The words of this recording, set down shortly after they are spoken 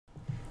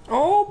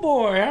Oh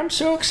boy, I'm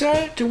so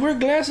excited to wear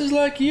glasses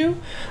like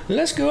you.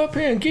 Let's go up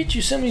here and get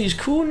you some of these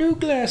cool new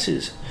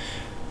glasses.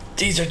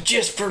 These are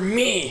just for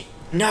me,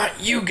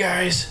 not you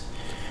guys.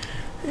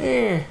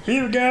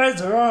 You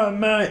guys are on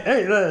my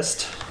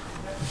A-list.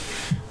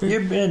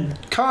 You've been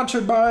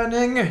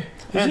contrabanding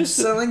and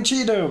selling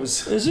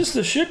Cheetos. Is this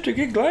the ship to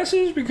get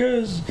glasses?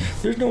 Because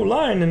there's no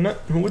line,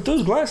 and with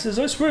those glasses,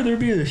 I swear there'd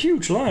be a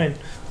huge line.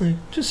 Like,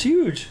 just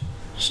huge.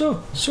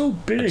 So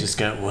big. I just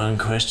got one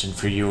question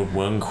for you,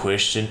 one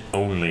question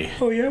only.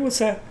 Oh yeah, what's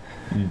that?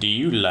 Do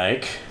you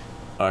like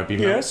Arby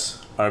melts?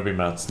 Yes. Arby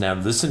melts. Now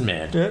listen,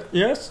 man.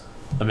 Yes?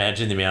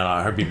 Imagine the amount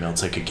of Arby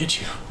melts I could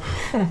get you.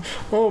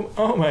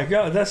 Oh my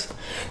god,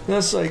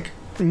 that's like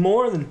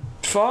more than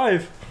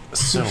 5.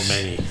 So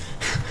many.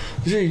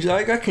 Jeez,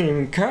 I can't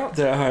even count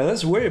that high.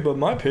 That's way above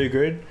my pay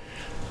grade.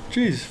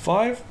 Jeez,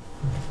 5?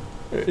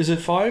 Is it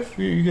 5?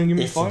 You gonna give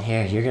me 5? Listen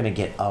here, you're gonna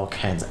get all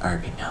kinds of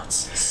Arby melts.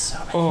 So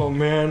many. Oh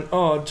man,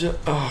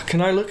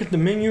 can I look at the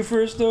menu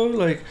first though?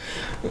 Like,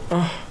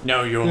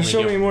 no, you only there's so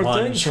get many more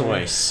one things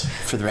choice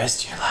for the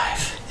rest of your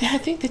life. yeah, I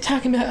think they're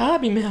talking about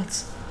Arby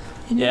melts.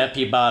 Yep,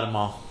 you bought them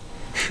all.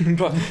 You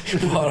bought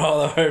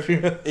all the Arby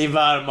melts. You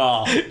bought them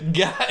all.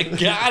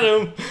 Got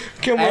him.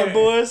 Come on,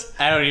 boys.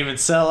 I don't even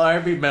sell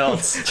Arby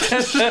melts.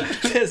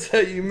 That's how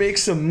you make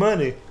some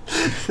money.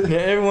 Now,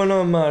 everyone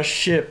on my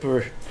ship,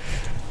 or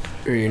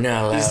you're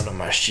not allowed on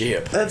my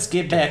ship. Let's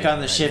get back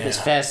on the ship as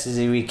fast as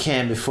we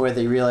can before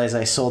they realize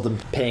I sold them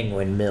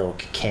penguin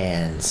milk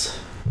cans.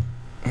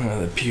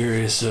 The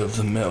purest of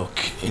the milk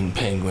in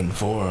penguin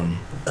form.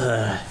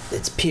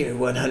 It's pure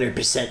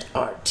 100%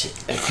 art.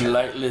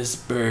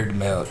 Flightless bird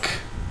milk.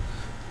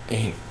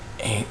 Ain't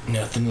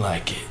nothing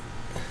like it.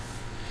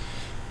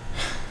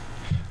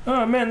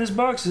 Oh man, this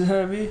box is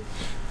heavy.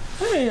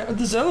 Hey,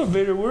 this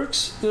elevator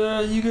works.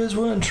 You guys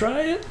want to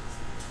try it?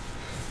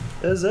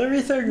 Does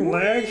everything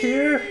lag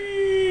here?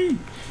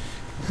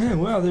 Hey,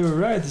 wow, they were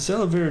right. This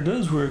elevator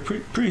does work.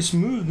 Pretty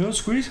smooth, no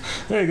squeeze.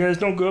 Hey guys,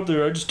 don't go up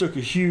there. I just took a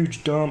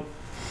huge dump.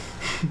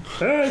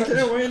 I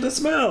can't wait to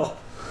smell.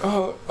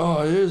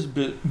 Oh, it is a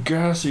bit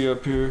gassy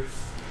up here.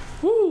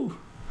 Woo!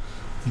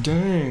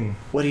 Dang.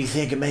 What do you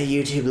think of my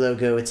YouTube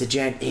logo? It's a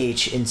giant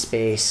H in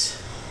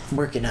space. I'm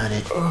working on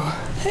it.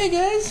 Hey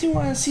guys, you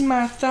want to see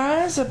my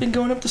thighs? I've been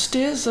going up the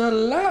stairs a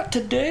lot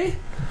today.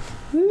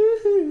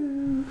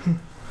 Woohoo!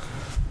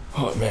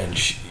 Oh man,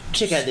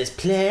 Check out this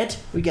plant.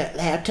 We got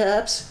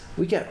laptops.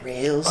 We got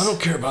rails. I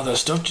don't care about that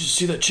stuff. Did you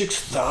see that chick's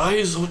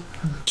thighs? Oh,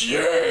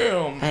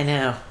 damn! I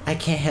know. I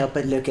can't help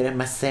but look at it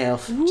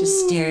myself.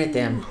 Just stare at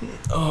them.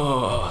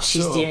 Oh,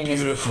 She's so staring at-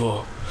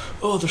 beautiful.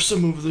 Oh, there's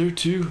some over there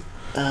too.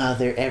 Oh,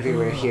 they're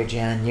everywhere here,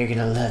 John. You're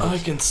gonna love I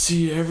it. can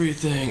see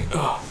everything.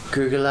 Oh,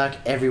 Grugelok,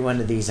 every one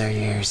of these are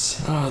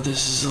yours.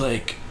 this is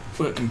like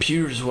what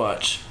computers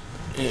watch.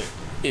 If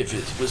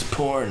it was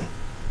porn.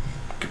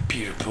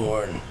 Computer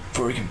porn.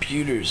 For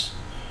computers.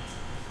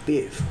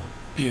 Beautiful.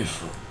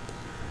 Beautiful.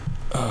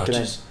 Oh, Can I-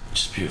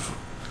 just beautiful.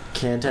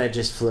 Can't I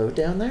just float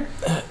down there?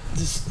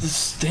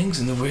 This thing's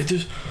in the way.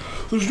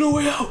 There's no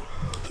way out.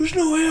 There's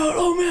no way out.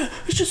 Oh man,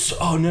 it's just.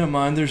 Oh, never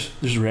mind. There's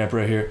a ramp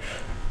right here.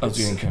 I was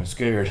getting kind of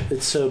scared.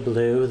 It's so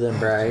blue then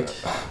bright.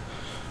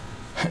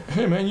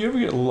 Hey man, you ever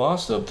get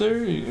lost up there?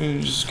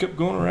 You just kept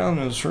going around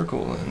in a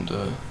circle and.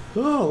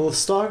 Oh, the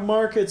stock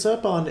market's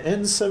up on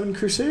N7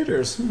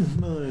 Crusaders.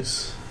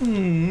 Nice.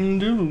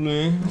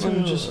 Doodly.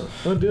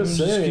 I'm just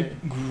saying.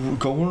 Keep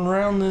going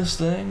around this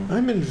thing.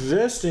 I'm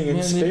investing in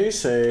Man,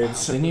 space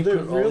aids. they need They're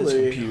to put all these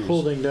really computers.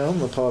 holding down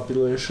the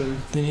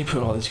population. Then you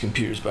put all these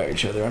computers by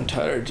each other. I'm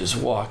tired of just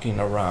walking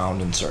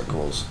around in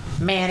circles.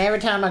 Man, every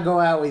time I go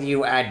out with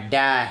you, I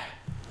die.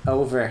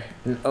 Over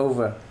and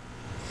over.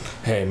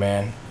 Hey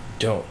man,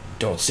 don't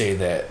say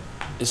that.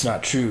 It's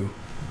not true.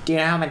 Do you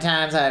know how many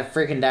times I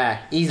freaking die?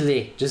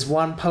 Easily. Just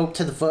one poke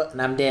to the foot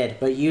and I'm dead.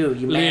 But you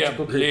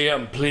magical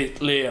creature.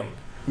 Liam,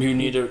 you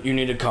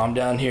need to calm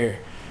down here.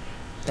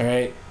 All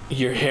right,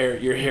 your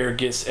hair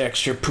gets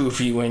extra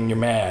poofy when you're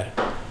mad.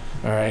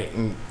 All right,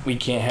 and we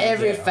can't have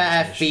Every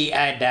that 5 feet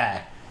I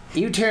die.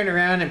 You turn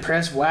around and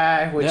press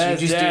Y, which you just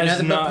do That's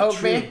nothing but not poke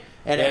true. me,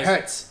 and it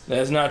hurts.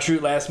 That's not true.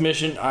 Last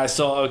mission, I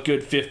saw a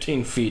good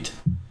 15 feet.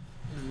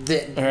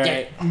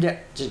 Alright.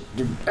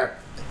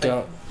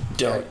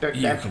 Don't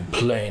you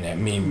complain at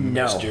me,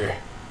 No. mister.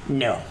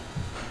 No.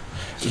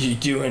 You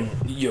doing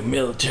your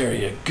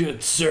military a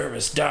good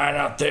service dying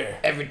out there.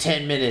 Every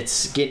 10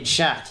 minutes, getting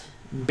shot.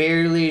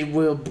 Barely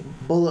will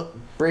bullet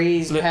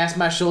braze Let- past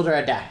my shoulder,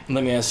 I die.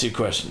 Let me ask you a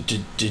question.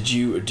 Did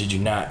you or did you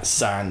not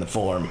sign the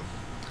form?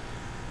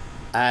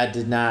 I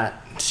did not.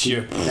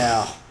 Sure.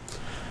 No.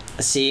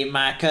 See,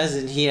 my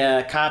cousin, he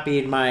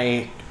copied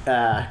my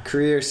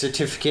career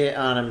certificate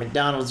on a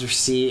McDonald's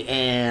receipt,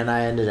 and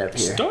I ended up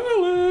here.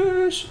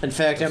 Stylish. In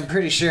fact, I'm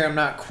pretty sure I'm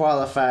not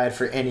qualified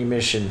for any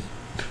mission.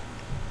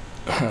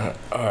 All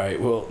right.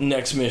 Well,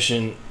 next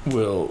mission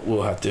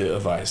we'll have to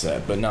advise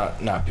that, but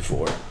not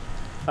before.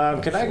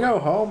 Can I go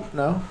home?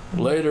 No.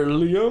 Later,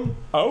 Liam.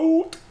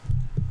 Out.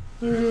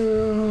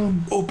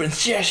 Open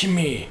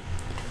sesame.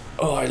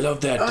 Oh, I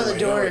love that Oh, door. the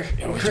door.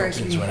 It always Cracks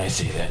opens me. when I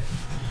say that.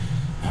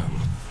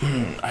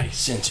 I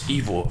sense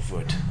evil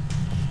afoot.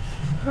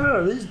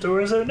 Oh, these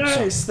doors are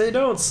nice. They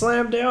don't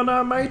slam down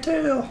on my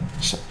tail.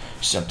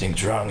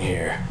 Something's wrong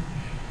here.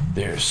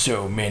 There's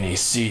so many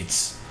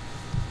seats.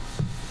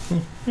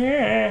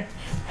 Yeah.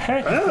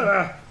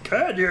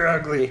 God, you're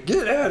ugly.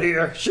 Get out of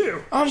here.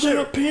 Shoot. I'm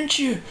gonna pinch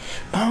you.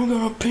 I'm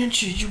gonna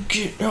pinch you. You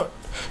get up.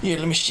 Yeah,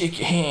 let me shake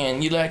your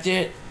hand. You like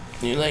that?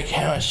 You like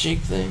how I shake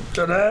things?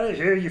 Get out of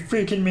here. You're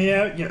freaking me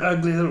out, you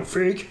ugly little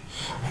freak.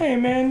 Hey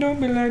man, don't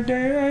be like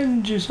that.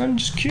 I'm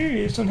just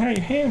curious on how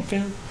your hand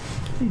feels.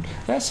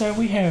 That's how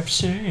we have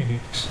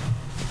sex.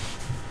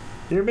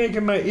 You're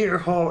making my ear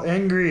hole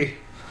angry.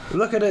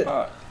 Look at it.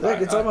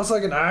 Look, it's almost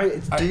like an eye.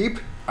 It's deep.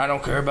 I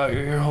don't care about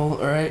your ear hole,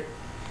 alright?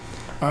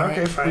 Alright,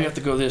 Okay, fine. we have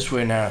to go this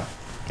way now.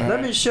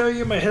 Let me show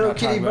you my Hello Not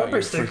Kitty talking about bumper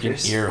your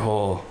stickers. freaking ear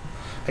hole.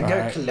 I got a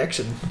Alright.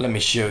 collection. Let me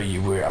show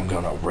you where I'm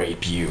gonna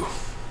rape you.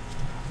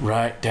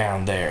 Right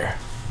down there.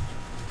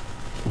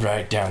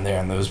 Right down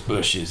there in those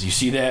bushes. You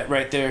see that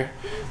right there?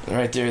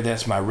 Right there,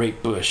 that's my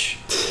rape bush.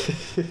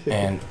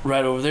 And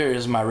right over there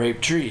is my rape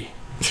tree.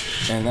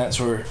 And that's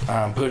where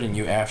I'm putting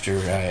you after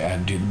I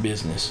do the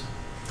business.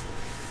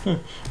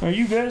 Are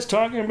you guys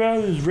talking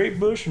about this rape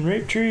bush and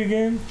rape tree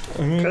again?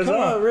 I mean, Because come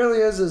all it on. really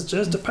is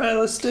just a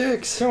pile of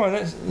sticks. Come on,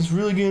 that's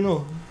really getting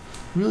old.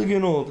 Really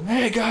getting old.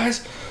 Hey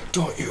guys,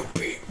 don't you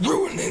be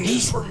ruining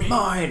this for me.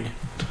 Mine.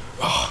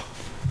 Oh,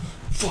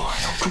 fine,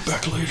 I'll come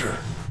back later.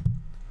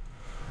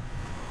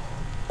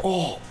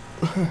 Oh,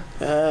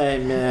 Hey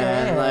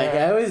man, like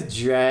I was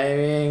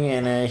driving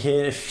and I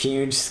hit a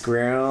few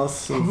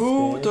squirrels.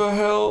 who the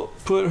hell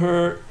put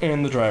her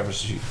in the driver's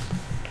seat?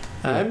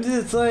 I'm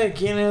just like,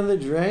 the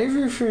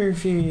driver for a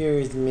few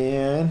years,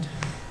 man.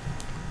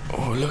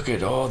 Oh, look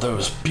at all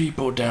those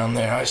people down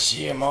there. I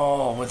see them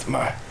all with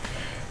my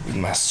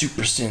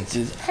super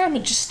senses. I'm gonna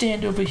just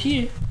stand over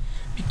here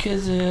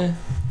because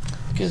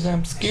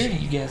I'm scared of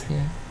you guys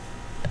now.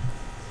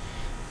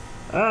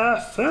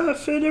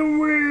 Fluff it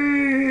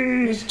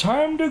away. It's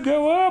time to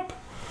go up.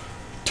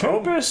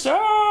 Tempest out.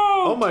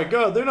 Oh my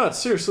god, they're not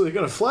seriously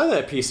gonna fly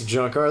that piece of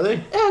junk, are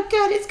they? Oh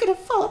god, it's gonna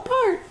fall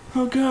apart.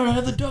 Oh god, I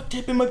have the duct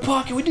tape in my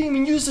pocket. We didn't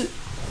even use it.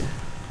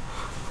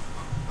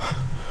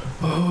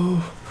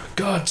 Oh,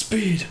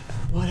 Godspeed.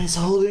 What is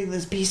holding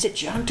this piece of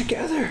junk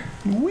together?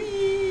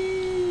 Wee.